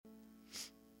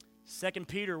2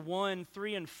 Peter 1,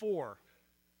 3, and 4.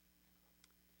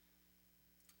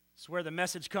 It's where the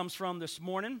message comes from this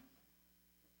morning.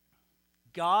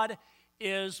 God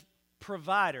is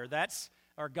provider.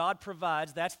 God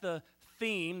provides. That's the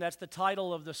theme. That's the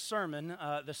title of the sermon.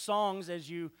 The songs, as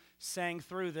you sang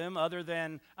through them, other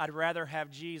than I'd rather have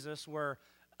Jesus, were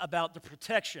about the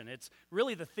protection. It's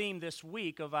really the theme this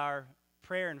week of our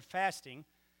prayer and fasting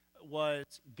was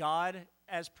God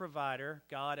as provider,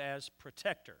 God as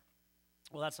protector.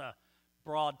 Well, that's a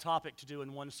broad topic to do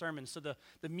in one sermon. So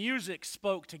the music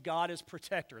spoke to God as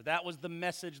protector. That was the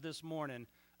message this morning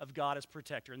of God as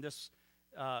protector. And this,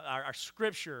 our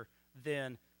scripture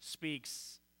then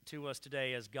speaks to us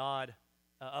today as God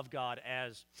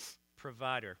as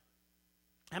provider.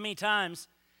 How many times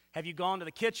have you gone to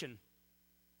the kitchen,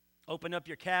 opened up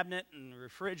your cabinet and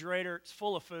refrigerator, it's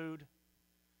full of food,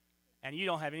 and you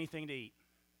don't have anything to eat?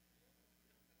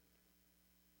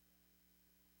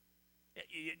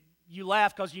 You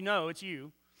laugh because you know it's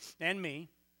you and me.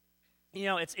 You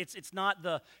know, it's not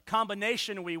the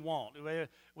combination we want.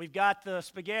 We've got the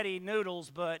spaghetti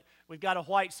noodles, but we've got a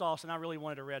white sauce, and I really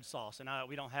wanted a red sauce, and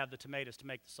we don't have the tomatoes to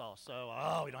make the sauce,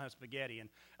 so we don't have spaghetti, and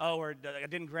or I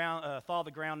didn't thaw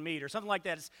the ground meat, or something like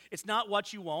that. It's not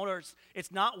what you want, or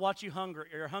it's not what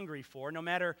you're hungry for. No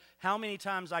matter how many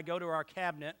times I go to our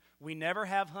cabinet, we never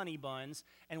have honey buns,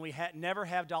 and we never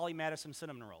have Dolly Madison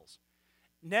cinnamon rolls.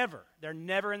 Never. They're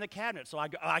never in the cabinet. So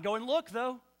I go and look,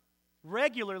 though,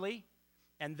 regularly,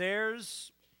 and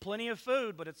there's plenty of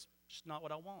food, but it's just not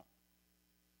what I want.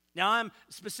 Now, I'm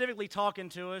specifically talking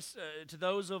to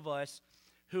those of us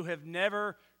who have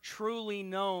never truly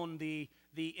known the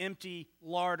empty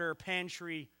larder,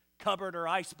 pantry, cupboard, or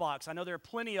icebox. I know there are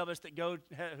plenty of us that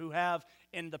who have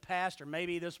in the past, or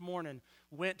maybe this morning,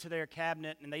 went to their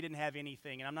cabinet and they didn't have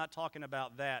anything. And I'm not talking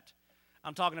about that.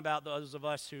 I'm talking about those of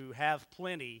us who have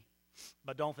plenty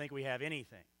but don't think we have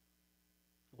anything.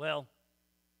 Well,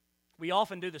 we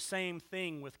often do the same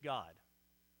thing with God.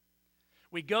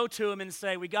 We go to Him and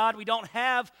say, God, we don't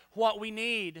have what we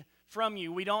need from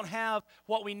you. We don't have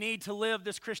what we need to live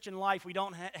this Christian life. We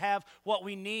don't have what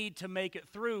we need to make it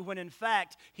through, when in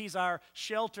fact, He's our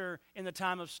shelter in the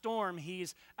time of storm.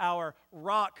 He's our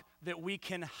rock that we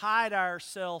can hide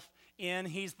ourselves in.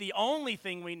 He's the only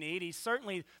thing we need. He's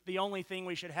certainly the only thing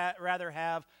we should rather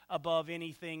have above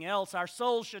anything else. Our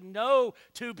soul should know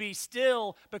to be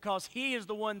still, because He is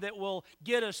the one that will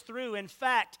get us through. In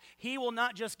fact, He will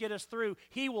not just get us through,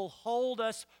 He will hold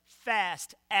us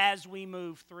fast as we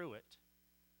move through it.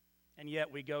 And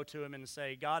yet we go to Him and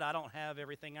say, God, I don't have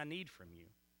everything I need from you.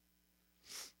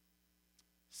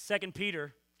 2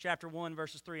 Peter chapter 1,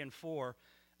 verses 3 and 4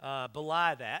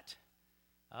 belie that.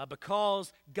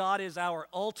 Because God is our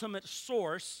ultimate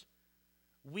source,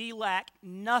 we lack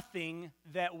nothing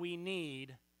that we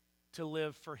need to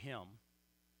live for Him.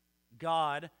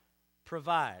 God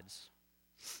provides.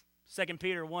 2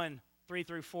 Peter 1, 3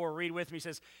 through 4, read with me. It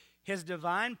says, His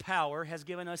divine power has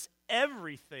given us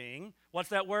everything. What's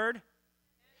that word?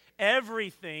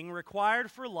 Everything required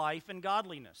for life and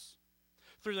godliness,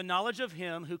 through the knowledge of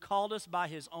Him who called us by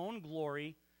His own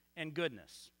glory and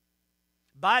goodness.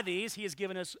 By these He has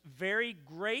given us very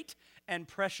great and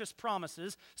precious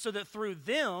promises, so that through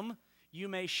them you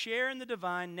may share in the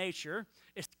divine nature,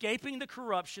 escaping the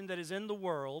corruption that is in the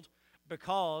world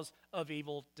because of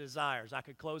evil desires. I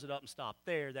could close it up and stop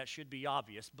there. That should be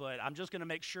obvious, but I'm just going to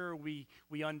make sure we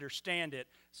understand it.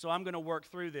 So I'm going to work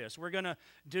through this. We're going to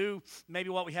do maybe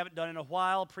what we haven't done in a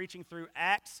while, preaching through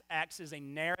Acts. Acts is a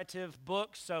narrative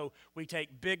book, so we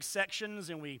take big sections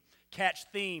and we catch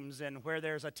themes, and where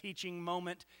there's a teaching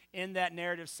moment in that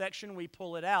narrative section, we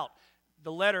pull it out.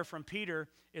 The letter from Peter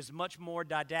is much more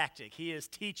didactic. He is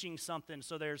teaching something,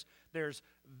 so there's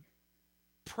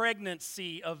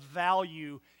pregnancy of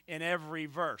value in every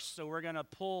verse. So we're going to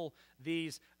pull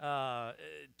these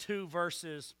two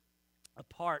verses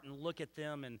apart and look at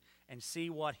them and see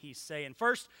what he's saying.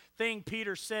 First thing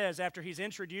Peter says after he's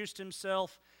introduced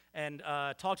himself and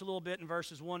talked a little bit in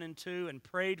verses 1 and 2 and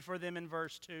prayed for them in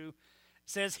verse 2,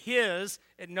 says His,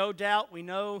 and no doubt we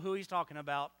know who he's talking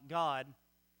about, God.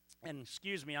 And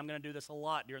excuse me, I'm going to do this a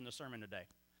lot during the sermon today.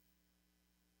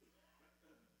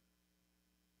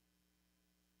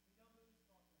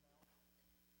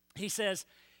 He says,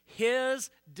 His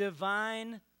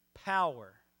divine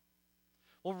power.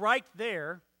 Well, right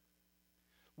there,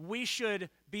 we should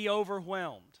be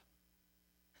overwhelmed.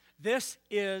 This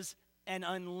is an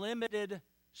unlimited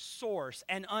source,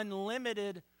 an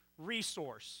unlimited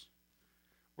resource.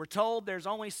 We're told there's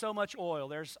only so much oil,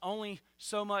 there's only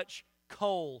so much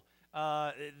coal,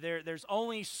 there's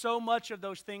only so much of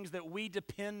those things that we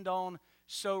depend on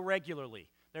so regularly.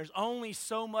 There's only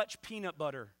so much peanut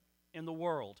butter in the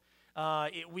world.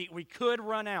 We could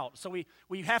run out. So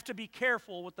we have to be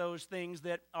careful with those things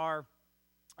that are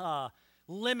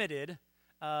limited.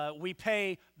 We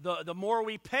pay, the more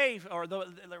we pay, or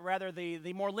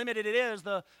the more limited it is,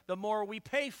 the more we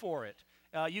pay for it.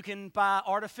 You can buy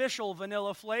artificial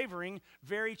vanilla flavoring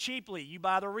very cheaply. You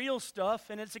buy the real stuff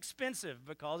and it's expensive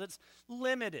because it's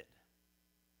limited.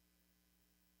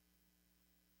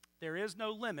 There is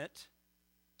no limit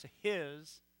to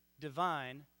His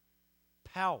divine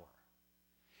power.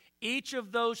 Each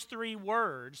of those three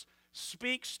words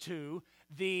speaks to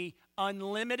the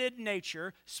unlimited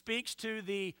nature, speaks to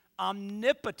the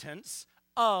omnipotence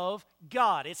of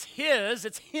God. It's His,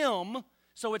 it's Him,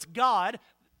 so it's God.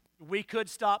 We could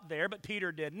stop there, but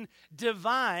Peter didn't.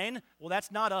 Divine, well,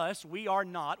 that's not us. We are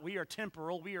not. We are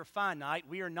temporal. We are finite.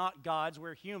 We are not gods.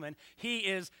 We're human. He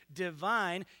is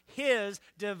divine. His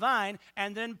divine,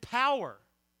 and then power.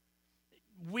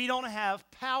 We don't have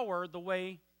power the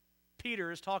way Peter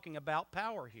is talking about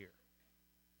power here.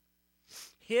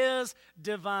 His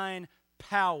divine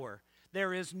power.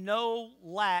 There is no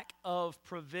lack of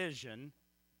provision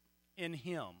in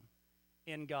Him,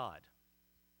 in God.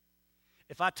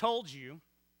 If I told you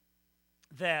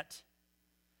that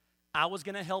I was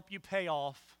going to help you pay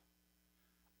off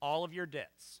all of your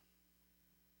debts,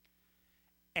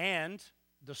 and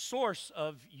the source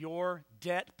of your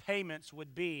debt payments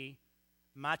would be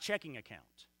my checking account,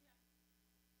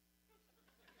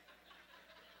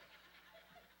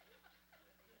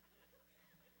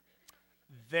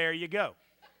 there you go.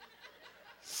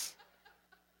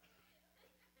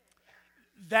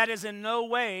 That is in no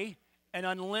way an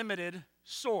unlimited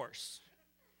source.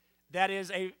 That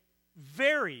is a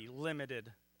very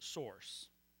limited source.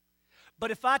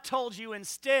 But if I told you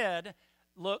instead,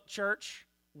 look, church,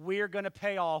 we're going to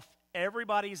pay off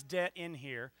everybody's debt in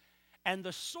here, and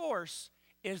the source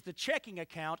is the checking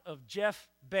account of Jeff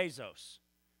Bezos.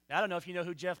 Now, I don't know if you know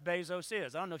who Jeff Bezos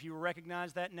is. I don't know if you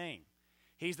recognize that name.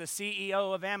 He's the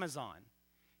CEO of Amazon.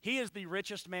 He is the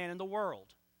richest man in the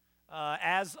world.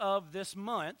 As of this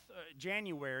month,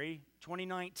 January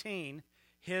 2019,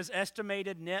 his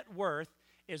estimated net worth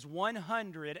is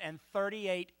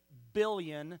 $138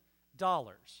 billion. Now,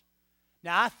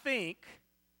 I think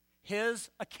his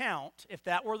account, if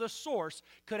that were the source,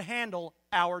 could handle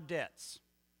our debts.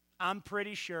 I'm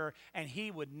pretty sure, and he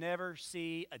would never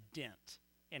see a dent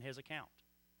in his account.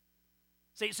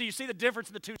 See, so you see the difference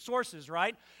in the two sources,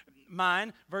 right?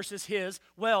 Mine versus his.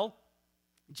 Well,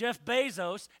 Jeff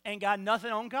Bezos ain't got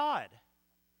nothing on God.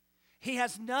 He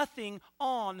has nothing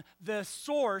on the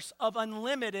source of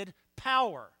unlimited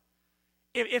power.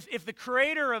 If the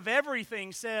creator of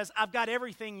everything says, I've got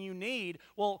everything you need,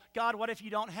 well, God, what if you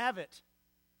don't have it?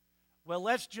 Well,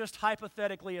 let's just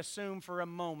hypothetically assume for a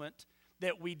moment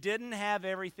that we didn't have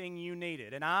everything you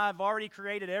needed, and I've already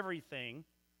created everything.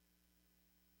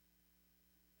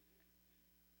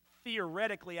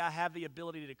 Theoretically, I have the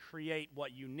ability to create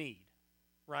what you need.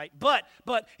 Right? But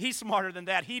he's smarter than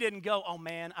that. He didn't go, oh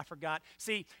man, I forgot.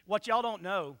 See, what y'all don't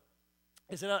know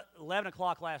is at 11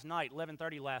 o'clock last night,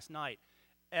 11:30 last night,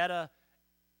 Etta,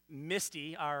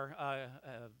 Misty, our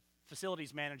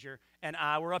facilities manager, and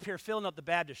I were up here filling up the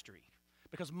baptistry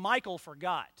because Michael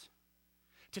forgot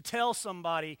to tell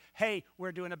somebody, hey,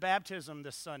 we're doing a baptism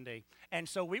this Sunday. And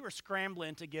so we were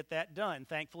scrambling to get that done.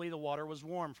 Thankfully, the water was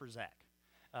warm for Zach.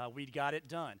 We got it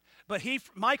done. But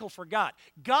Michael forgot.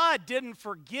 God didn't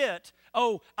forget,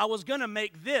 oh, I was going to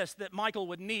make this that Michael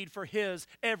would need for his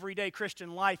everyday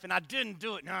Christian life, and I didn't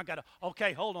do it. Now I got to,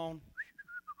 okay, hold on.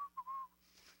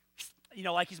 You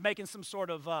know, like he's making some sort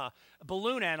of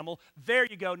balloon animal. There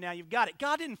you go, now you've got it.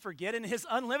 God didn't forget. In his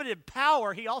unlimited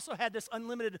power, he also had this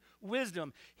unlimited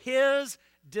wisdom. His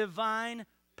divine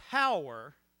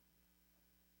power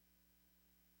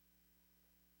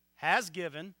has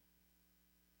given,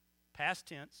 past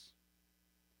tense,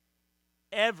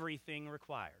 everything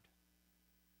required.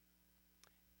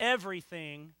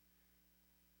 Everything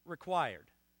required.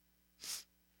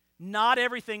 Not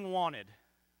everything wanted.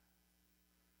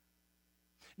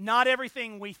 Not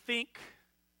everything we think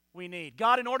we need.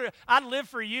 God, I'd live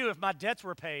for you if my debts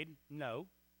were paid. No.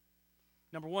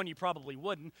 Number one, you probably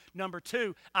wouldn't. Number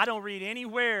two, I don't read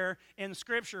anywhere in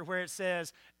Scripture where it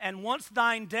says, and once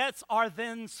thine debts are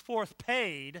thenceforth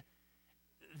paid,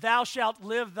 thou shalt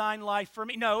live thine life for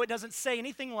me. No, it doesn't say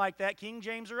anything like that, King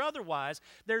James or otherwise.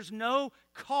 There's no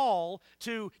call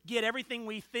to get everything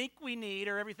we think we need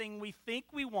or everything we think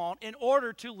we want in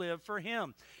order to live for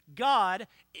Him. God,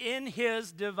 in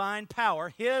His divine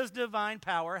power has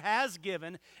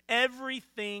given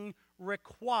everything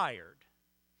required.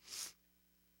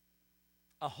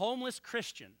 A homeless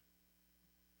Christian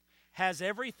has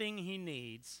everything he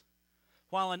needs,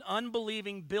 while an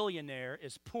unbelieving billionaire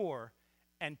is poor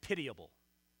and pitiable.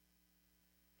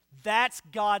 That's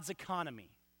God's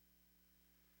economy.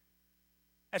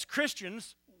 As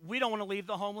Christians, we don't want to leave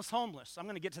the homeless homeless. I'm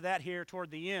going to get to that here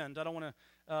toward the end. I don't want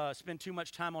to spend too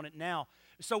much time on it now.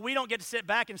 So we don't get to sit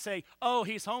back and say, oh,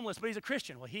 he's homeless, but he's a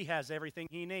Christian. Well, he has everything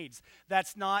he needs.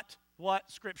 That's not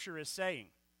what Scripture is saying.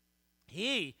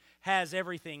 He has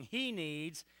everything he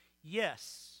needs,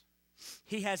 yes.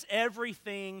 He has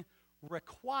everything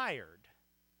required.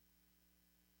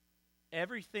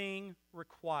 Everything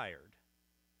required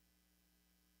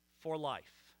for life.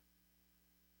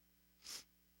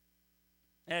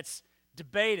 It's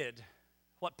debated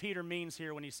what Peter means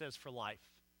here when he says for life.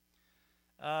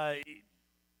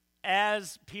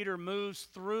 As Peter moves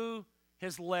through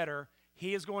his letter,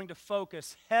 he is going to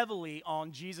focus heavily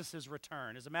on Jesus'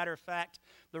 return. As a matter of fact,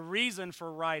 the reason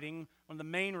for writing, one of the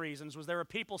main reasons, was there were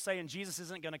people saying Jesus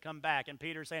isn't going to come back. And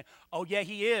Peter saying, oh yeah,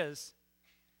 he is.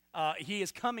 He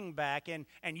is coming back, and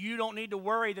you don't need to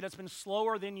worry that it's been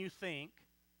slower than you think,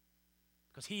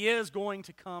 because he is going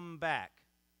to come back.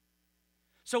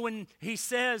 So when he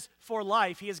says for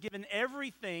life, he has given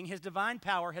everything, his divine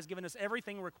power has given us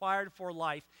everything required for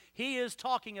life. He is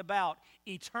talking about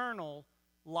eternal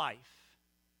life.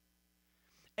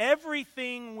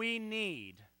 Everything we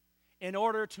need in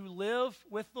order to live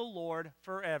with the Lord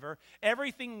forever,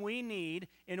 everything we need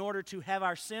in order to have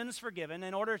our sins forgiven,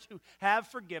 in order to have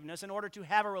forgiveness, in order to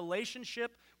have a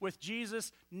relationship with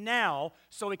Jesus now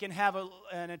so we can have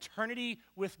an eternity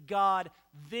with God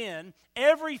then,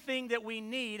 everything that we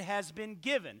need has been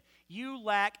given. You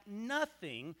lack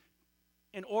nothing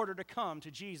in order to come to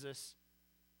Jesus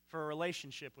for a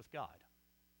relationship with God.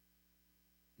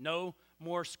 No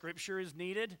more Scripture is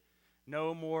needed.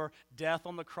 No more death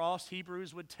on the cross,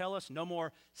 Hebrews would tell us. No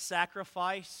more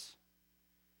sacrifice.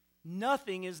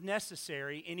 Nothing is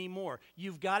necessary anymore.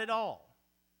 You've got it all.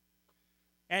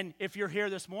 And if you're here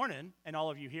this morning, and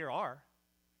all of you here are,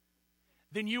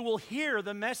 then you will hear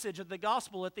the message of the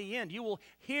gospel at the end. You will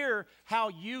hear how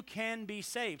you can be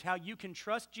saved, how you can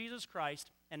trust Jesus Christ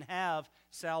and have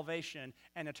salvation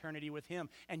and eternity with Him.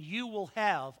 And you will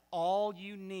have all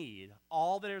you need,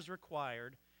 all that is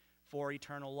required for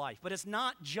eternal life. But it's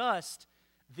not just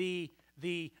the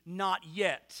not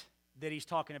yet that he's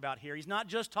talking about here. He's not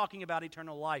just talking about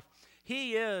eternal life.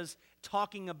 He is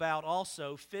talking about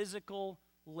also physical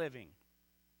living.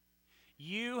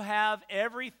 You have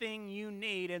everything you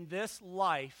need in this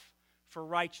life for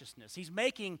righteousness. He's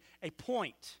making a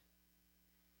point.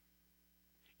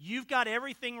 You've got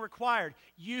everything required.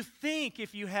 You think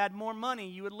if you had more money,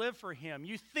 you would live for Him.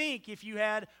 You think if you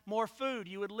had more food,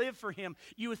 you would live for Him.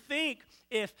 You would think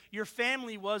if your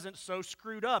family wasn't so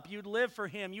screwed up, you'd live for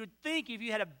Him. You would think if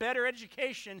you had a better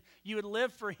education, you would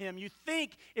live for Him. You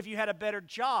think if you had a better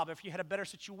job, if you had a better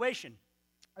situation,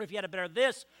 or if you had a better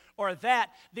this or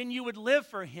that, then you would live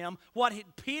for Him. What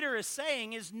Peter is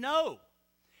saying is no.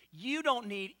 You don't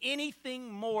need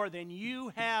anything more than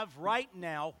you have right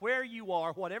now, where you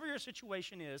are, whatever your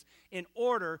situation is, in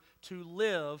order to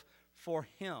live for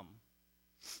Him.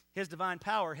 His divine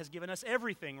power has given us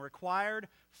everything required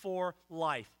for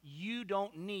life. You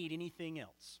don't need anything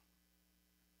else.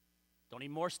 Don't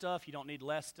need more stuff. You don't need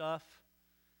less stuff.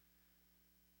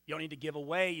 You don't need to give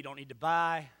away. You don't need to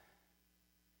buy.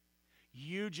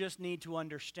 You just need to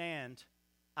understand,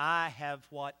 I have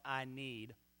what I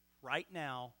need right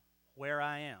now, where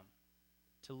I am,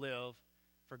 to live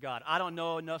for God. I don't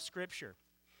know enough Scripture.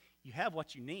 You have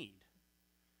what you need.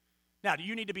 Now, do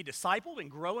you need to be discipled and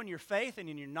grow in your faith and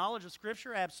in your knowledge of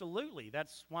Scripture? Absolutely.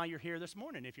 That's why you're here this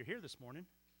morning, if you're here this morning.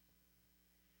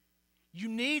 You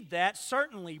need that,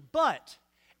 certainly, but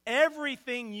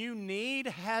everything you need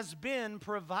has been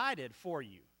provided for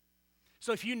you.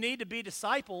 So if you need to be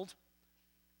discipled,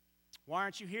 why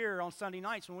aren't you here on Sunday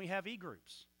nights when we have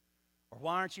e-groups? Or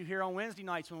why aren't you here on Wednesday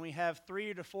nights when we have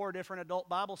 3 to 4 different adult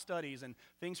Bible studies and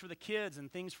things for the kids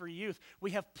and things for youth?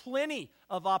 We have plenty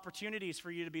of opportunities for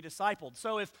you to be discipled.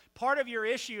 So if part of your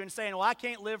issue in saying, well, I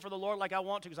can't live for the Lord like I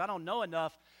want to because I don't know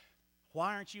enough,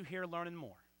 why aren't you here learning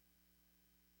more?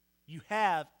 You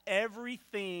have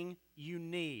everything you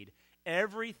need,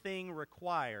 everything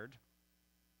required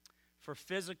for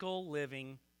physical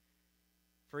living,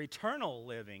 for eternal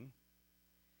living,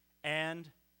 and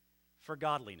for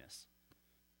godliness.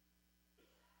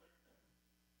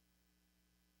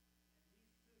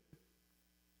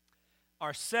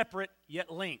 Are separate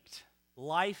yet linked,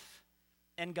 life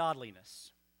and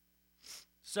godliness.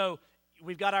 So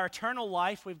we've got our eternal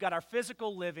life, we've got our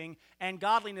physical living, and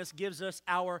godliness gives us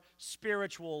our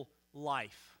spiritual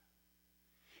life.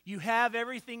 You have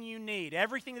everything you need,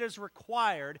 everything that is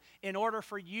required in order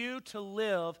for you to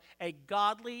live a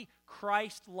godly,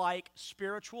 Christ-like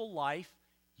spiritual life.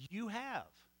 You have.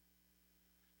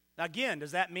 Now, again,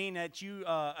 does that mean that you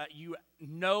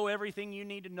know everything you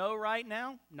need to know right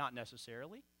now? Not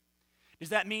necessarily. Does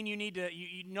that mean you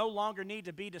no longer need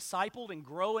to be discipled and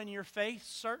grow in your faith?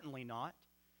 Certainly not.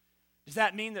 Does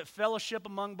that mean that fellowship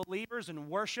among believers and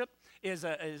worship is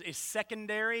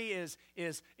secondary? I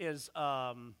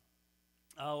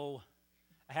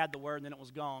had the word and then it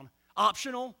was gone.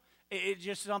 Optional? It's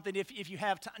just something if you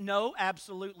have time? No,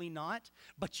 absolutely not.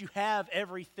 But you have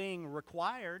everything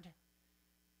required.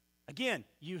 Again,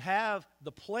 you have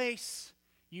the place,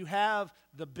 you have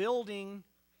the building,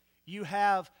 you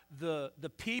have the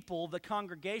people, the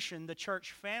congregation, the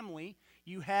church family.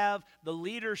 You have the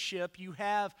leadership, you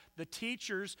have the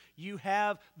teachers, you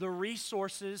have the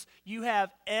resources, you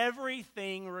have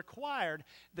everything required.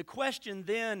 The question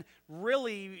then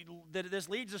really that this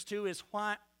leads us to is,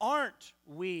 why aren't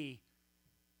we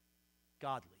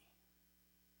godly?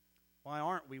 Why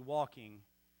aren't we walking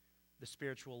the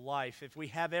spiritual life? If we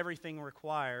have everything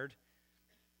required,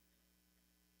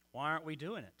 why aren't we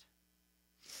doing it?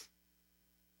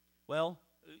 Well,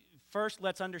 first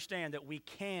let's understand that we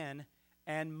can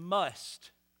and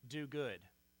must do good.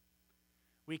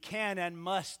 We can and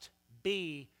must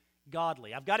be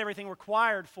godly. I've got everything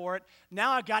required for it.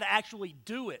 Now I've got to actually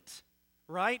do it,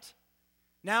 right?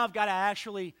 Now I've got to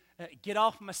actually get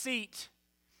off my seat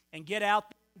and get out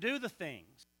there and do the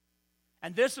things.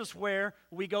 And this is where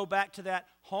we go back to that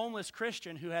homeless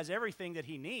Christian who has everything that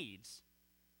he needs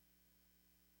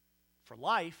for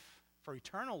life, for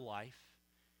eternal life.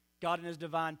 God in His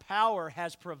divine power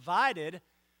has provided.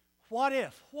 What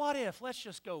if, let's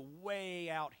just go way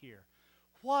out here.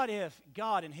 What if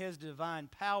God in His divine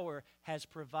power has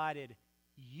provided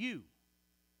you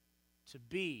to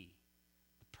be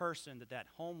the person that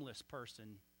homeless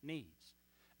person needs,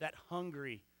 that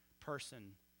hungry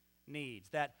person needs,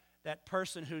 that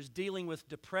person who's dealing with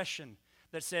depression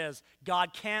that says,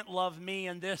 God can't love me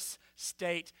in this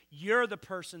state. You're the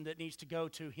person that needs to go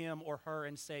to him or her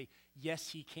and say, yes,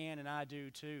 He can, and I do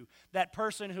too. That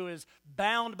person who is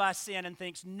bound by sin and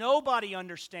thinks nobody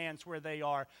understands where they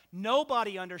are.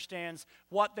 Nobody understands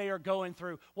what they are going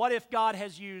through. What if God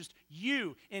has used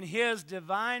you in His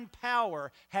divine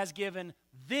power, has given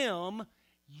them,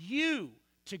 you,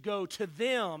 to go to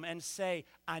them and say,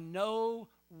 I know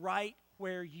right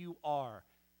where you are.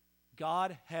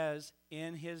 God has,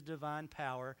 in His divine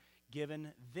power,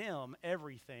 given them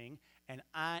everything, and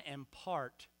I am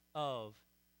part of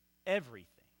everything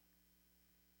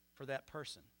for that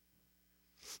person.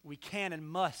 We can and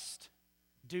must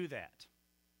do that.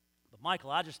 But Michael,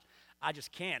 I just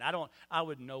can't. I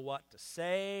wouldn't know what to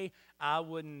say. I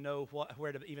wouldn't know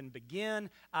where to even begin.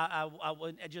 I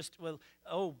wouldn't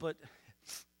but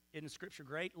isn't Scripture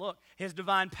great? Look, His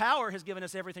divine power has given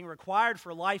us everything required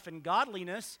for life and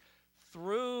godliness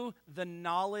through the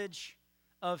knowledge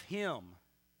of Him.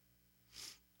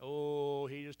 Oh,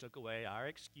 He just took away our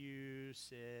excuses.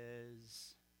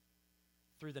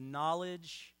 Through the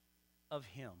knowledge of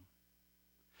Him.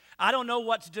 I don't know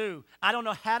what to do. I don't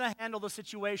know how to handle the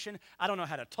situation. I don't know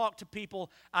how to talk to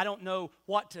people. I don't know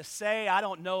what to say. I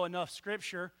don't know enough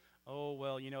Scripture. Oh,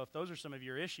 well, if those are some of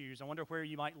your issues, I wonder where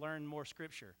you might learn more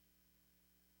Scripture.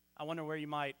 I wonder where you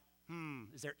might,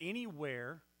 is there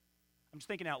anywhere, I'm just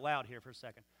thinking out loud here for a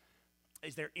second.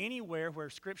 Is there anywhere where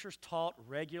Scripture's taught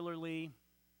regularly,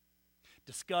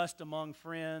 discussed among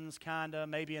friends, kind of,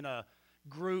 maybe in a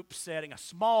group setting, a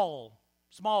small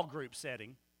group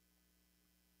setting?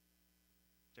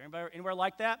 Is there anywhere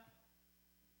like that?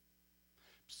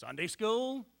 Sunday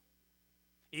school?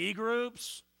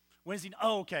 E-groups? Wednesday?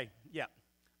 Oh, okay, yeah.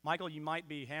 Michael, you might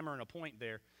be hammering a point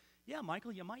there. Yeah,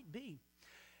 Michael, you might be.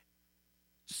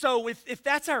 So if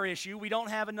that's our issue, we don't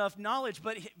have enough knowledge.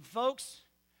 But folks,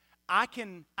 I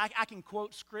can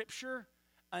quote Scripture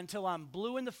until I'm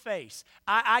blue in the face.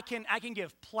 I can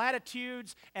give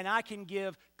platitudes, and I can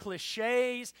give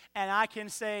cliches, and I can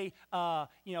say,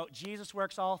 Jesus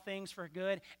works all things for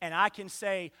good, and I can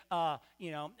say, I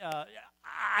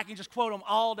can just quote him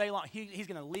all day long. He's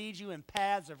going to lead you in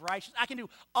paths of righteousness. I can do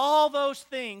all those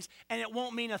things, and it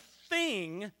won't mean a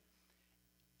thing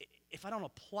if I don't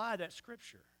apply that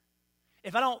Scripture,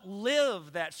 if I don't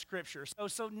live that Scripture.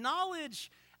 So knowledge,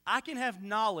 I can have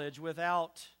knowledge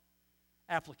without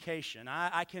application.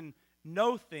 I can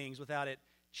know things without it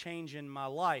changing my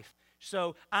life.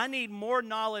 So I need more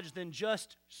knowledge than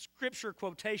just Scripture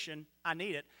quotation. I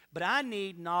need it, but I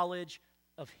need knowledge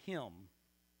of Him.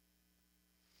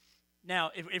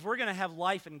 Now, if we're going to have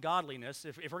life and godliness,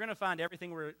 if we're going to find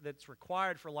everything that's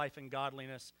required for life and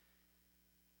godliness,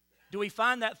 do we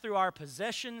find that through our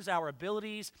possessions, our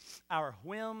abilities, our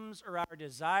whims, or our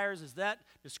desires?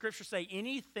 Does Scripture say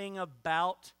anything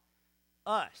about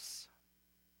us?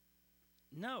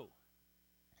 No.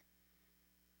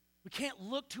 We can't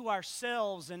look to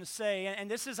ourselves and say, and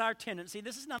this is our tendency,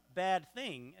 this is not a bad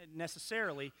thing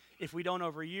necessarily if we don't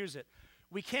overuse it.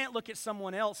 We can't look at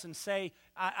someone else and say,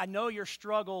 I know your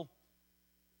struggle,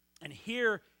 and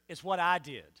here is what I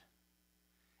did.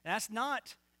 And that's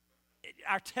not,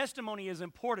 our testimony is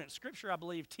important. Scripture, I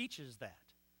believe, teaches that.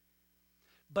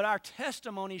 But our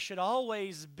testimony should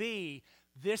always be,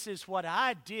 this is what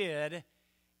I did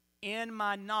in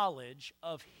my knowledge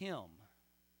of Him.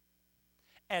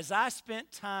 As I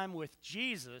spent time with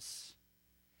Jesus,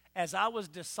 as I was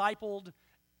discipled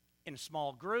in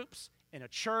small groups, in a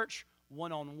church,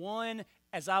 one-on-one,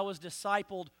 as I was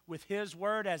discipled with His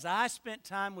Word, as I spent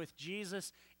time with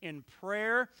Jesus in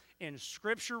prayer, in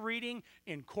Scripture reading,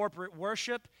 in corporate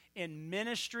worship, in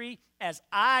ministry, as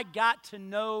I got to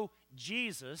know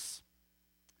Jesus,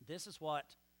 this is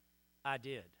what I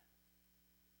did.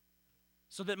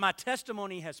 So that my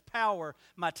testimony has power,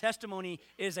 my testimony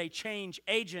is a change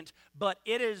agent, but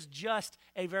it is just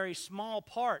a very small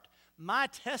part. My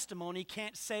testimony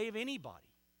can't save anybody.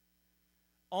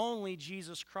 Only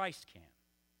Jesus Christ can.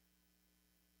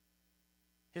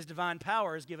 His divine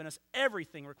power has given us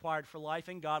everything required for life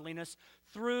and godliness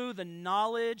through the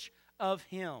knowledge of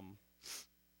Him.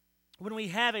 When we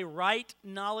have a right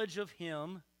knowledge of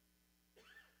Him,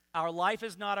 our life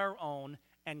is not our own,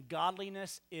 and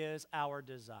godliness is our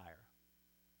desire.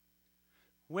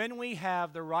 When we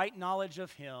have the right knowledge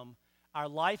of Him, our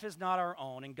life is not our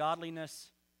own, and godliness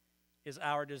is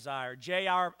our desire.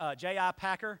 J.I.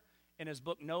 Packer, in his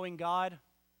book, Knowing God,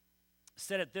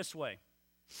 said it this way: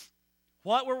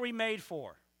 what were we made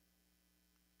for?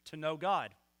 To know God.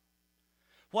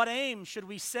 What aim should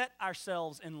we set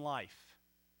ourselves in life?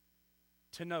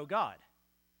 To know God.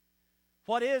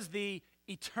 What is the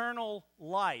eternal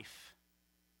life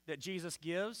that Jesus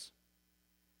gives?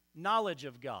 Knowledge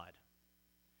of God.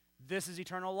 This is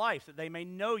eternal life, that they may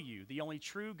know you, the only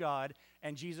true God,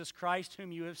 and Jesus Christ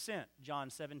whom you have sent. John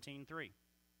 17:3.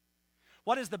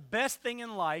 What is the best thing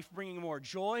in life, bringing more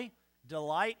joy,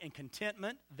 delight, and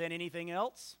contentment than anything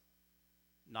else?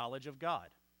 Knowledge of God.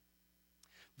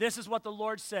 This is what the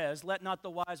Lord says: let not the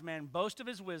wise man boast of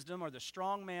his wisdom, or the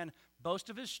strong man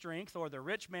boast of his strength, or the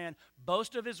rich man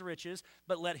boast of his riches,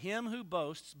 but let him who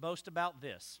boasts boast about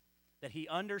this, that he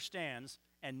understands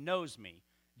and knows me.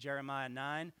 Jeremiah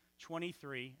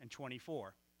 9:23 and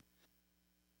 24.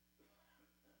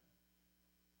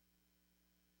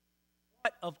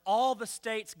 What of all the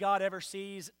states God ever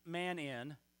sees man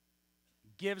in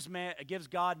gives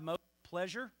God most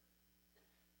pleasure?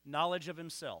 Knowledge of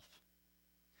Himself.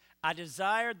 I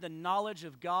desired the knowledge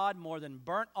of God more than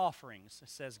burnt offerings,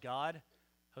 says God.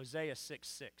 Hosea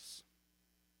 6:6.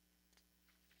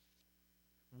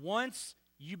 Once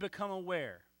you become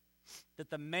aware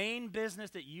that the main business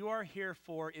that you are here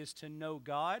for is to know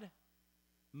God,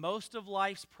 most of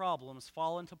life's problems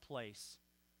fall into place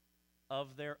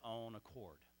of their own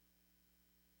accord.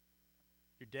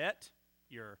 Your debt,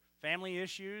 your family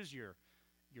issues, your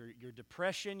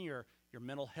depression, your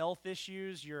mental health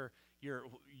issues, your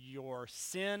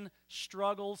sin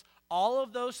struggles, all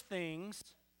of those things,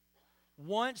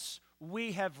 once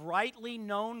we have rightly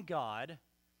known God,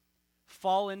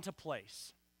 fall into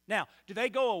place. Now, do they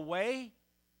go away?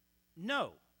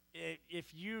 No.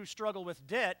 If you struggle with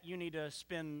debt, you need to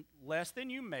spend less than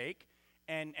you make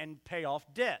and pay off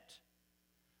debt.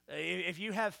 If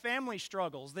you have family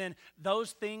struggles, then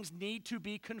those things need to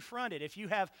be confronted. If you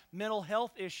have mental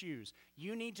health issues,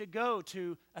 you need to go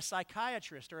to a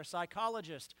psychiatrist or a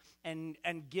psychologist and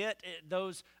get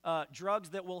those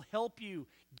drugs that will help you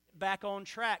get back on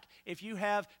track. If you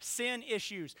have sin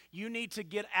issues, you need to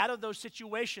get out of those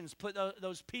situations, put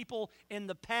those people in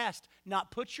the past,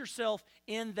 not put yourself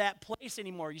in that place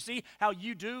anymore. You see how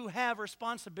you do have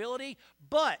responsibility,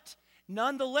 but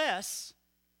nonetheless,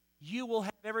 you will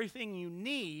have everything you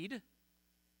need,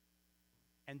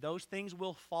 and those things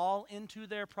will fall into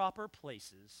their proper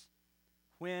places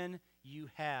when you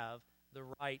have the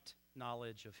right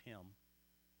knowledge of Him.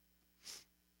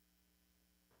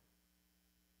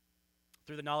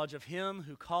 Through the knowledge of Him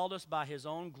who called us by His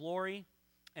own glory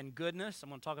and goodness. I'm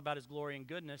going to talk about His glory and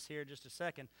goodness here in just a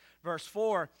second. Verse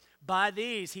 4, by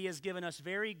these He has given us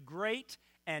very great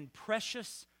and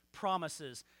precious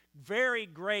promises. very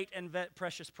great and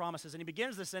precious promises. And he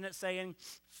begins the sentence saying,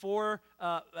 for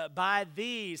by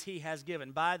these he has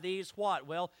given. By these what?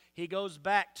 Well, he goes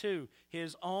back to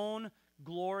his own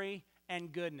glory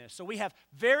and goodness. So we have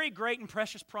very great and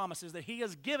precious promises that he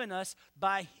has given us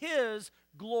by his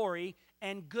glory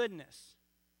and goodness.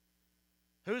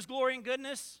 Whose glory and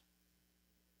goodness?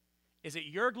 Is it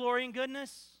your glory and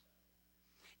goodness?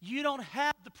 You don't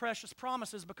have the precious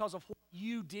promises because of what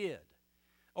you did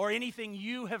or anything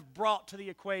you have brought to the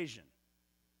equation.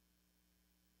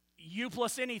 You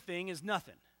plus anything is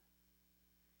nothing.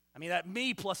 I mean, that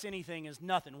me plus anything is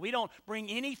nothing. We don't bring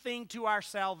anything to our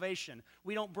salvation.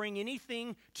 We don't bring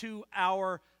anything to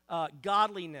our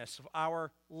godliness,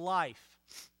 our life.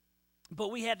 But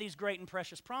we have these great and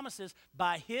precious promises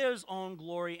by his own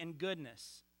glory and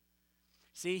goodness.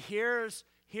 See, here's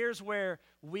where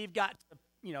we've got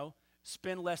to,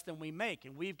 spend less than we make,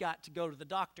 and we've got to go to the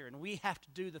doctor, and we have to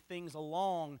do the things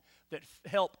along that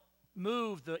help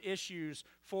move the issues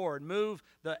forward, move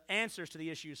the answers to the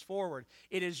issues forward.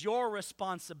 It is your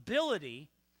responsibility,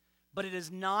 but it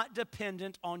is not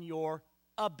dependent on your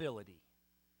ability.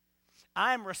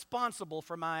 I am responsible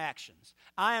for my actions.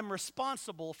 I am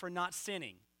responsible for not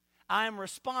sinning. I am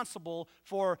responsible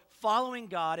for following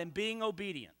God and being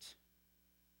obedient.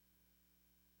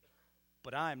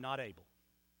 But I am not able.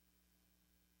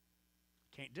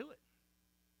 Can't do it.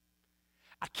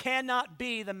 I cannot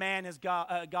be the man as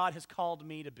God has called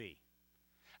me to be.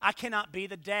 I cannot be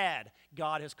the dad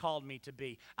God has called me to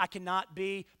be. I cannot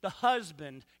be the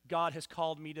husband God has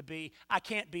called me to be. I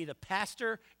can't be the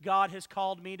pastor God has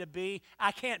called me to be.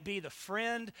 I can't be the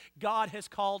friend God has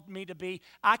called me to be.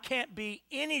 I can't be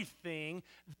anything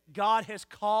God has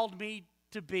called me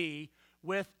to be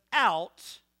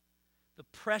without the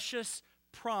precious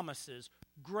promises,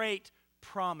 great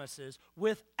promises,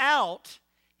 without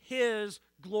his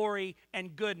glory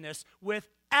and goodness,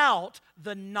 without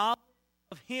the knowledge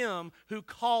of him who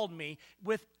called me,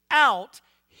 without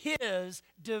his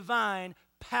divine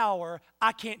power.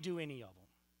 I can't do any of them,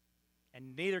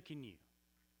 and neither can you.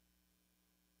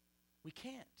 We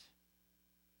can't.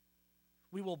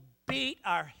 We will beat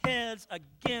our heads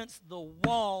against the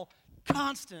wall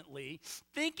constantly,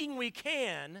 thinking we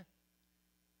can,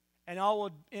 and all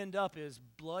we'll end up is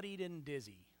bloodied and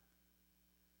dizzy,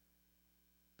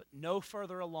 but no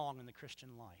further along in the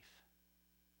Christian life.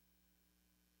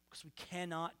 Because we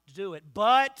cannot do it,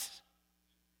 but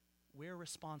we're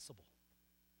responsible.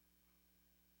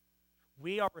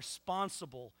 We are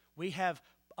responsible. We have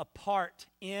a part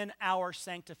in our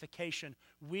sanctification.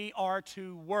 We are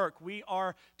to work. We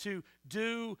are to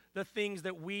do the things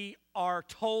that we are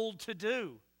told to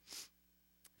do.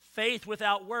 Faith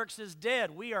without works is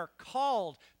dead. We are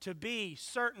called to be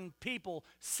certain people,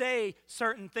 say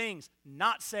certain things,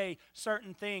 not say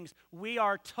certain things. We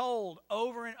are told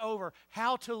over and over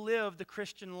how to live the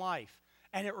Christian life,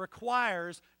 and it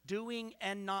requires doing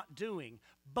and not doing,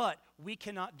 but we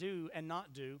cannot do and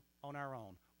not do on our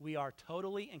own. We are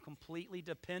totally and completely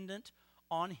dependent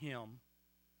on him,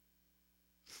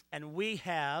 and we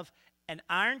have an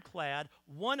ironclad,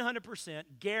 100%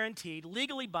 guaranteed,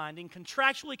 legally binding,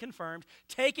 contractually confirmed,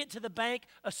 take it to the bank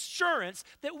assurance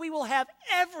that we will have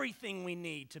everything we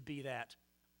need to be that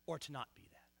or to not be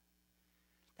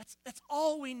that. That's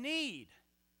all we need.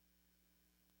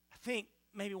 I think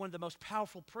maybe one of the most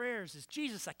powerful prayers is,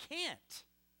 Jesus, I can't.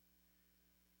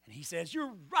 And he says,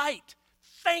 you're right.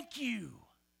 Thank you.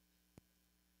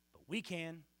 But we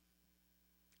can.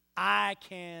 I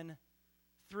can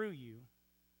through you.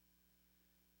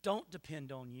 Don't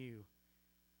depend on you.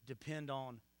 Depend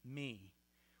on me.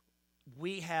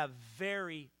 We have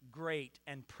very great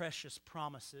and precious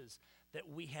promises that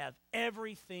we have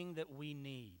everything that we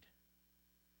need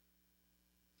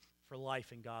for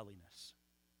life and godliness.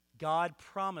 God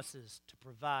promises to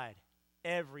provide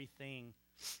everything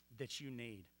that you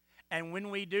need. And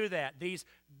when we do that,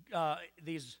 by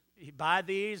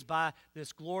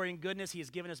this glory and goodness, he has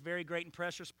given us very great and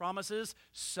precious promises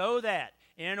so that,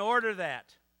 in order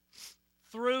that,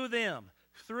 through them,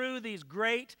 through these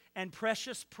great and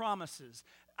precious promises,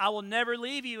 I will never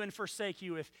leave you and forsake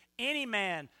you. If any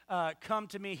man come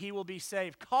to me, he will be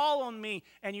saved. Call on me,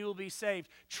 and you will be saved.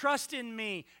 Trust in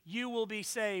me, you will be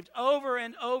saved. Over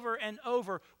and over and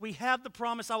over, we have the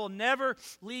promise, I will never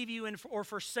leave you or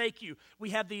forsake you. We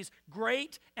have these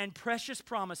great and precious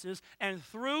promises, and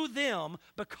through them,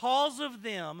 because of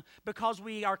them, because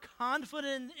we are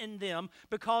confident in them,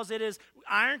 because it is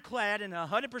ironclad and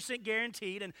 100%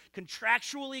 guaranteed and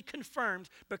contractually confirmed,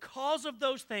 because of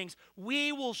those things,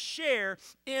 we will share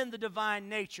in the divine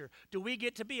nature. Do we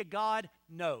get to be a God?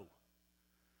 No.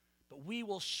 but we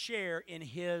will share in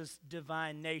his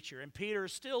divine nature. And Peter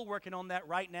is still working on that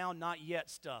right now, not yet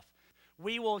stuff.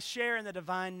 We will share in the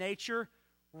divine nature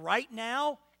right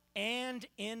now and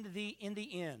in the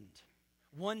end.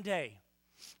 One day.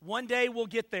 One day we'll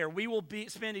get there. We will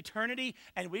spend eternity,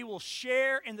 and we will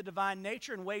share in the divine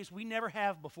nature in ways we never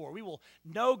have before. We will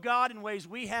know God in ways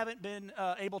we haven't been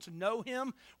able to know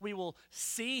him. We will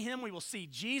see him. We will see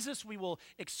Jesus. We will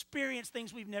experience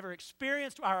things we've never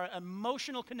experienced. Our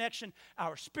emotional connection,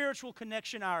 our spiritual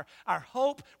connection, our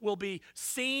hope will be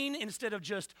seen instead of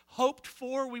just hoped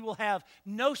for. We will have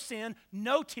no sin,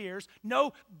 no tears,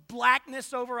 no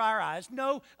blackness over our eyes,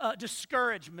 no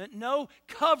discouragement, no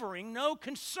covering, no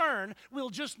concern. We'll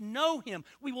just know him.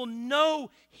 We will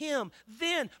know him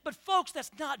then. But folks, that's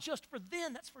not just for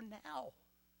then, that's for now.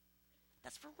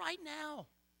 That's for right now.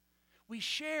 We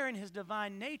share in his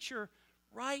divine nature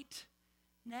right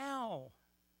now.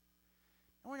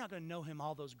 And we're not going to know him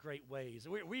all those great ways.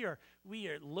 We are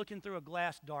looking through a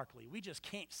glass darkly. We just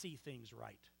can't see things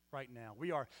right now.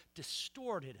 We are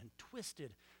distorted and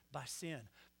twisted by sin.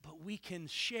 But we can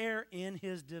share in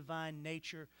his divine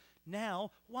nature now.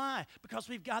 Why? Because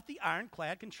we've got the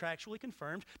ironclad, contractually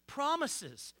confirmed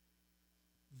promises,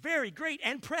 very great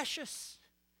and precious,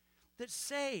 that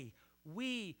say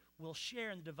we will share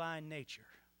in the divine nature.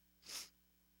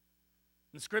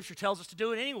 And the Scripture tells us to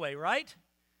do it anyway, right?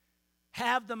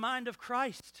 Have the mind of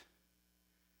Christ.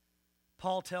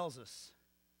 Paul tells us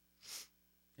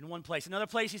in one place. Another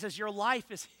place he says your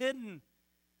life is hidden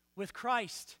with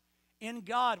Christ in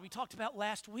God. We talked about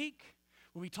last week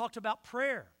when we talked about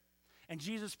prayer. And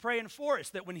Jesus praying for us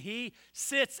that when he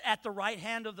sits at the right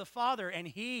hand of the Father and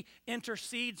he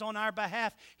intercedes on our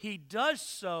behalf, he does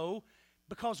so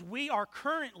because we are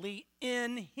currently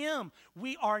in him.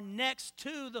 We are next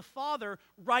to the Father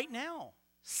right now,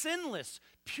 sinless,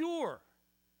 pure.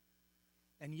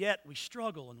 And yet we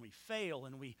struggle and we fail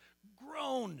and we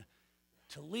groan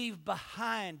to leave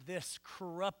behind this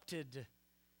corrupted,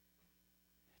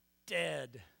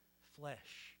 dead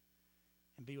flesh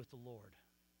and be with the Lord.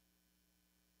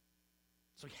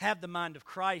 So we have the mind of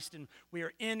Christ, and we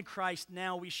are in Christ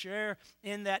now. We share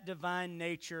in that divine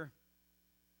nature,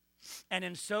 and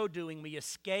in so doing, we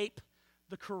escape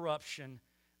the corruption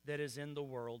that is in the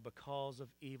world because of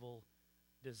evil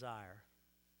desire.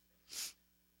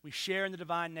 We share in the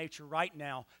divine nature right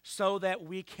now so that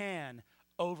we can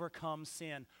overcome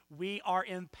sin. We are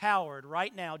empowered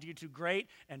right now due to great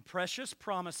and precious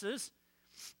promises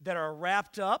that are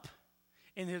wrapped up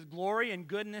in his glory and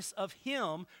goodness of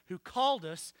him who called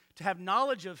us to have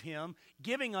knowledge of him,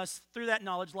 giving us through that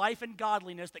knowledge life and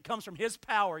godliness that comes from his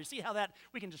power. You see how that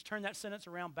we can just turn that sentence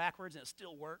around backwards and it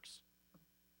still works?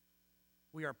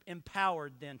 We are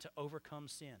empowered then to overcome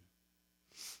sin.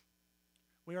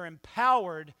 We are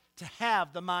empowered to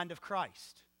have the mind of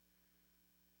Christ.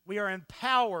 We are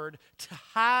empowered to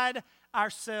hide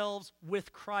ourselves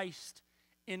with Christ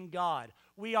in God.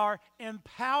 We are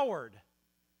empowered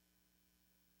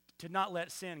to not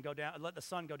let sin go down, let the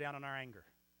sun go down on our anger.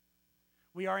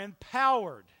 We are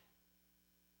empowered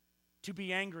to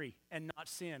be angry and not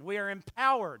sin. We are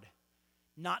empowered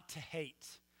not to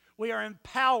hate. We are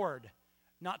empowered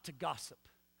not to gossip.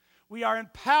 We are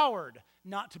empowered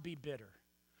not to be bitter.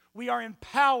 We are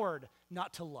empowered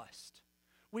not to lust.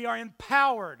 We are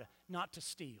empowered not to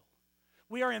steal.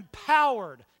 We are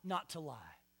empowered not to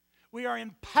lie. We are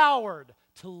empowered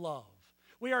to love.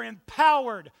 We are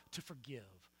empowered to forgive.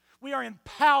 We are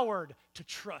empowered to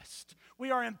trust. We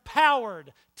are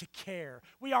empowered to care.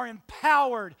 We are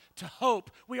empowered to hope.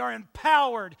 We are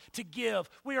empowered to give.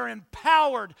 We are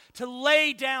empowered to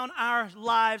lay down our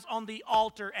lives on the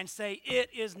altar and say,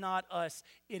 it is not us,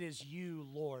 it is you,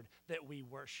 Lord, that we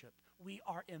worship. We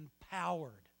are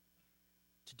empowered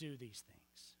to do these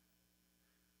things.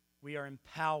 We are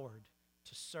empowered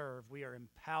to serve. We are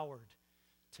empowered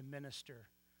to minister.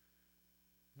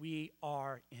 We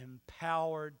are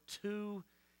empowered to,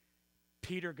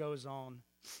 Peter goes on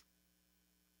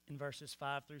in verses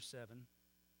 5 through 7.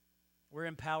 We're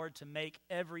empowered to make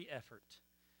every effort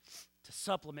to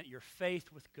supplement your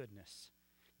faith with goodness,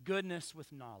 goodness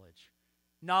with knowledge,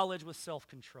 knowledge with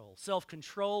self-control,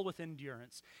 self-control with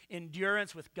endurance,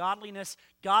 endurance with godliness,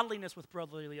 godliness with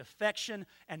brotherly affection,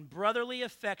 and brotherly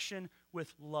affection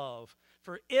with love.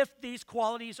 For if these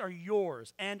qualities are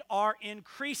yours and are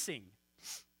increasing,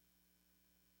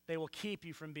 they will keep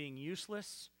you from being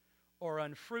useless or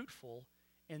unfruitful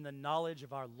in the knowledge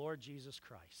of our Lord Jesus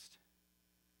Christ.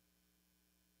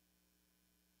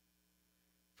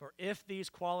 For if these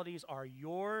qualities are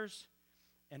yours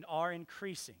and are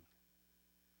increasing,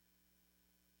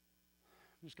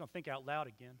 I'm just going to think out loud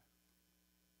again.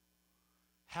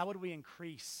 How would we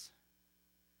increase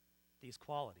these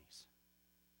qualities?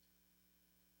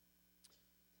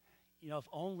 If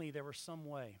only there were some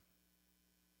way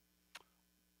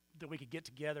that we could get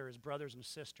together as brothers and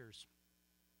sisters,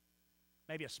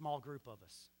 maybe a small group of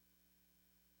us,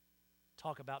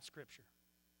 talk about Scripture,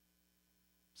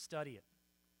 study it,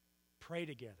 pray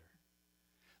together,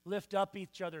 lift up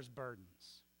each other's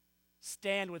burdens,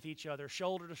 stand with each other,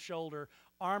 shoulder to shoulder,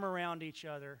 arm around each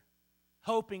other,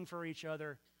 hoping for each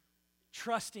other,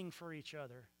 trusting for each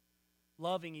other,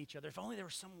 loving each other. If only there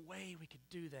was some way we could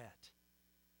do that.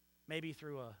 Maybe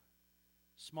through a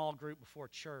small group before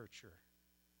church or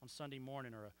on Sunday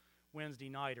morning or a Wednesday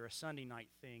night or a Sunday night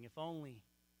thing. If only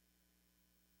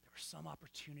there was some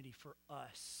opportunity for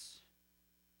us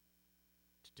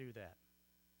to do that.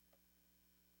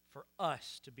 For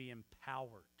us to be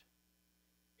empowered.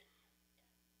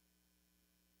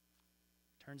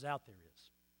 Turns out there is.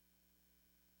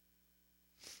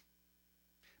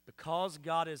 Because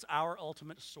God is our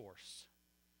ultimate source,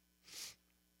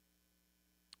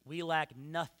 we lack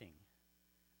nothing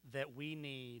that we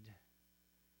need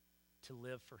to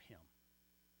live for Him.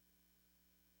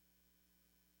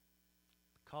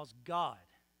 Because God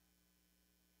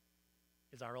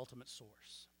is our ultimate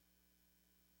source.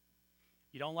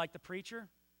 You don't like the preacher?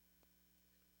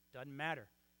 Doesn't matter.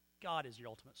 God is your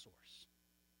ultimate source.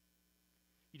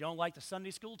 You don't like the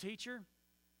Sunday school teacher?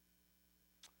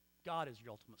 God is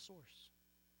your ultimate source.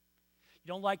 You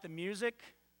don't like the music?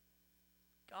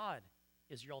 God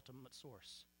is your ultimate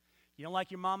source. You don't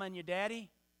like your mama and your daddy?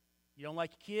 You don't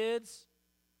like your kids?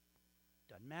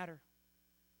 Doesn't matter.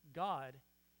 God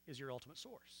is your ultimate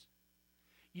source.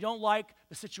 You don't like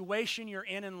the situation you're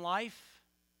in life?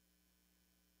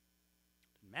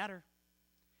 Doesn't matter.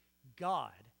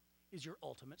 God is your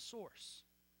ultimate source.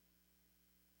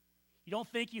 You don't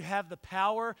think you have the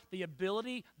power, the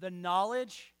ability, the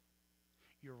knowledge?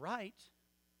 You're right.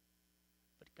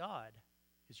 But God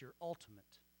is your ultimate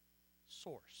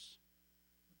source.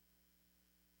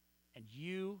 And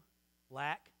you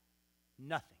lack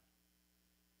nothing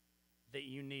that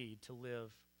you need to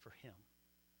live for Him.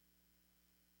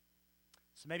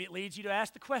 So maybe it leads you to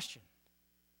ask the question.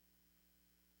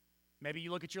 Maybe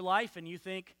you look at your life and you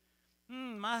think,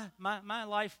 my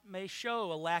life may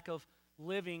show a lack of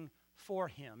living for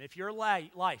Him. If your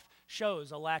life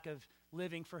shows a lack of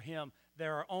living for Him,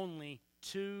 there are only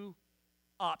two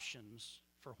options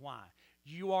for why.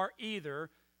 You are either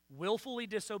willfully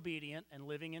disobedient and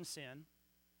living in sin,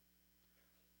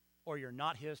 or you're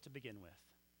not His to begin with.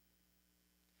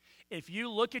 If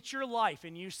you look at your life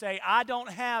and you say, I don't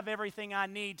have everything I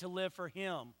need to live for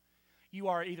Him, you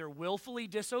are either willfully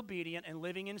disobedient and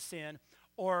living in sin,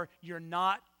 or you're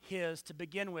not His to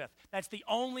begin with. That's the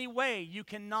only way you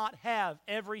cannot have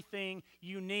everything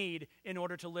you need in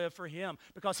order to live for Him.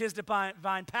 Because His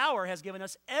divine power has given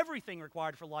us everything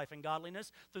required for life and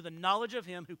godliness through the knowledge of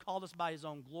Him who called us by His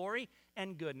own glory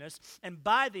and goodness. And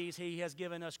by these He has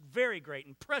given us very great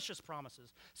and precious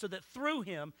promises, so that through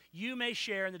Him you may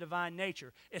share in the divine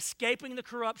nature, escaping the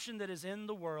corruption that is in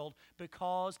the world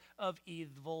because of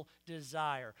evil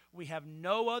desire. We have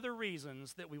no other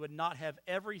reasons that we would not have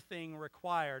everything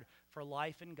required for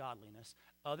life and godliness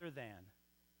other than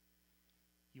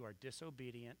you are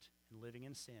disobedient and living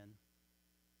in sin,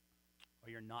 or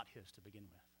you're not His to begin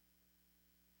with.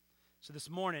 So this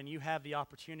morning you have the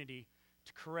opportunity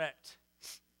to correct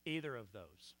either of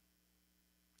those.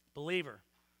 Believer,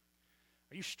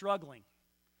 are you struggling?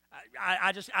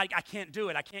 I can't do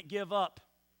it. I can't give up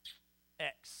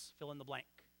X, fill in the blank.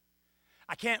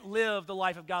 I can't live the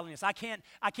life of godliness. I can't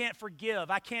forgive.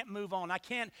 I can't move on. I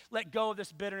can't let go of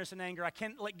this bitterness and anger. I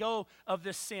can't let go of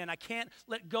this sin. I can't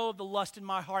let go of the lust in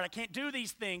my heart. I can't do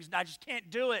these things. I just can't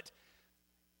do it.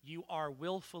 You are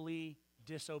willfully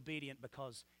disobedient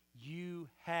because you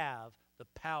have the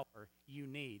power you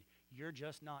need. You're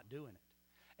just not doing it.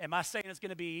 Am I saying it's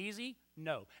going to be easy?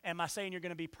 No. Am I saying you're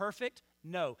going to be perfect?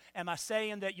 No. Am I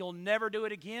saying that you'll never do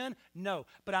it again? No.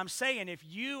 But I'm saying if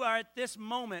you are at this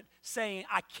moment saying,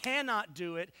 I cannot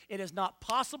do it, it is not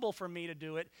possible for me to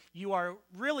do it, you are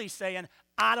really saying,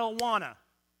 I don't want to.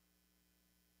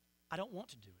 I don't want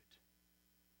to do it.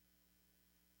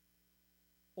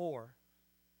 Or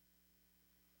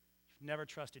you've never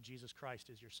trusted Jesus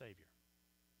Christ as your Savior.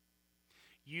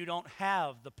 You don't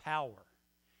have the power.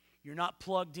 You're not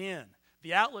plugged in.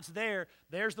 The outlet's there.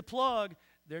 There's the plug.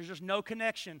 There's just no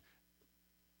connection.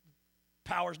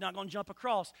 Power's not going to jump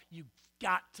across. You've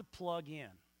got to plug in.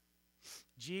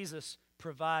 Jesus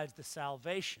provides the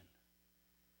salvation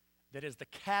that is the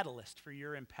catalyst for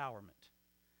your empowerment.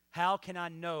 How can I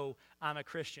know I'm a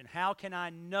Christian? How can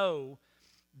I know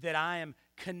that I am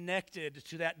connected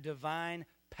to that divine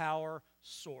power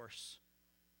source.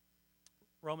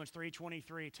 Romans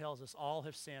 3:23 tells us all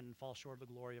have sinned and fall short of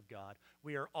the glory of God.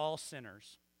 We are all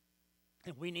sinners.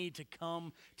 And we need to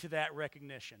come to that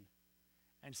recognition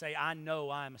and say, I know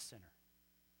I'm a sinner.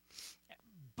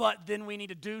 But then we need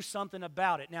to do something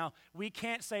about it. Now, we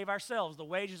can't save ourselves. The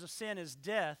wages of sin is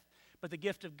death, but the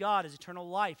gift of God is eternal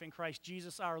life in Christ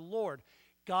Jesus our Lord.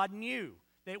 God knew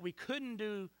that we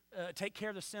couldn't take care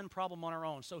of the sin problem on our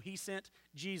own, so he sent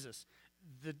Jesus.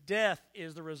 The death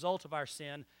is the result of our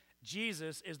sin.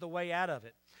 Jesus is the way out of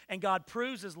it. And God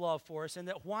proves his love for us in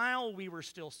that while we were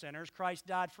still sinners, Christ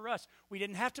died for us. We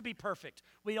didn't have to be perfect.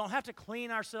 We don't have to clean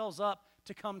ourselves up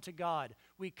to come to God.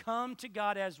 We come to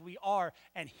God as we are,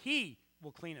 and he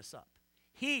will clean us up.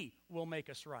 He will make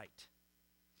us right.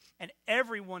 And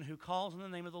everyone who calls on the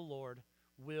name of the Lord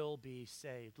will be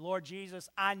saved. Lord Jesus,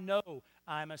 I know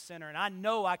I'm a sinner, and I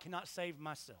know I cannot save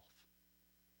myself.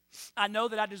 I know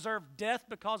that I deserve death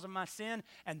because of my sin,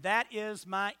 and that is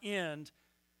my end.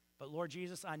 But Lord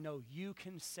Jesus, I know you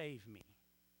can save me.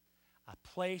 I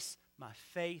place my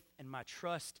faith and my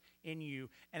trust in you,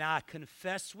 and I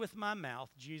confess with my mouth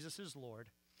Jesus is Lord,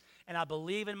 and I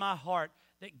believe in my heart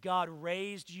that God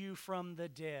raised you from the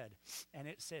dead, and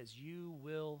it says you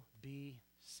will be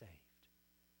saved.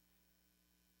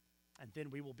 And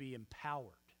then we will be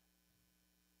empowered.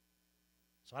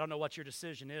 So I don't know what your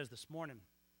decision is this morning.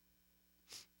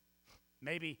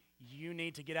 Maybe you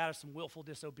need to get out of some willful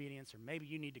disobedience, or maybe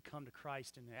you need to come to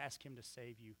Christ and ask him to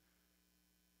save you.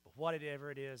 But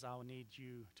whatever it is, I will need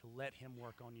you to let him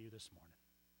work on you this morning.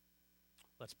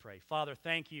 Let's pray. Father,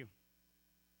 thank you.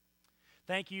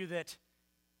 Thank you that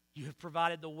you have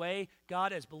provided the way.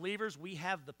 God, as believers, we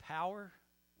have the power.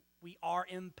 We are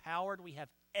empowered. We have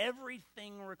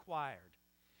everything required.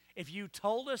 If you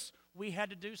told us we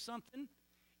had to do something,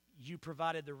 you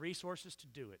provided the resources to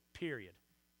do it, period.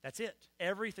 That's it.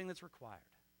 Everything that's required.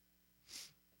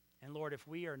 And Lord, if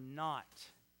we are not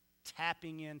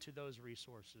tapping into those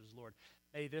resources, Lord,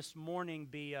 may this morning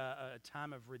be a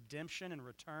time of redemption and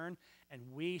return, and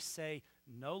we say,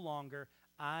 no longer,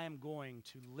 I am going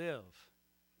to live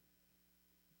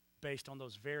based on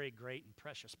those very great and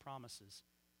precious promises,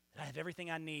 that I have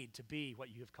everything I need to be what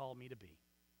you have called me to be.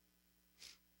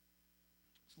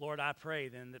 So Lord, I pray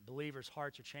then that believers'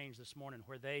 hearts are changed this morning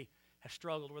where they have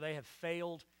struggled, where they have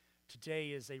failed. Today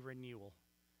is a renewal.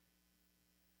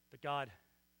 But God,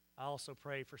 I also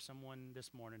pray for someone this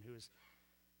morning who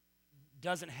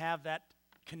doesn't have that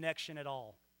connection at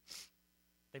all.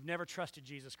 They've never trusted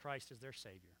Jesus Christ as their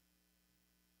Savior.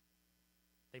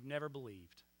 They've never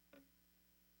believed.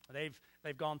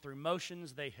 They've gone through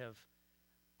motions. They have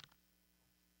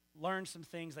learned some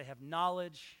things. They have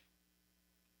knowledge.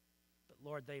 But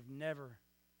Lord, they've never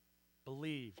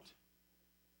believed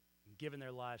and given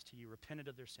their lives to you, repented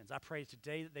of their sins. I pray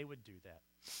today that they would do that.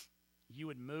 You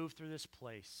would move through this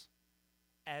place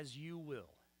as you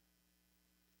will.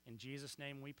 In Jesus'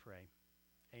 name we pray.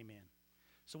 Amen.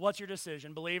 So what's your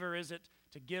decision? Believer, is it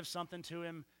to give something to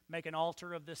him, make an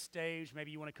altar of this stage?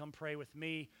 Maybe you want to come pray with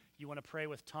me. You want to pray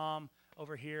with Tom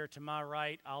over here to my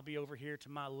right. I'll be over here to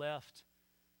my left.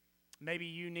 Maybe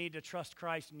you need to trust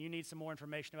Christ and you need some more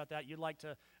information about that. You'd like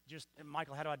to just,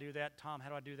 Michael, how do I do that? Tom, how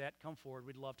do I do that? Come forward.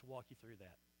 We'd love to walk you through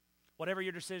that. Whatever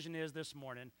your decision is this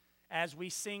morning, as we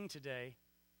sing today,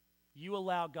 you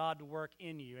allow God to work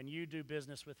in you and you do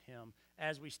business with him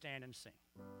as we stand and sing.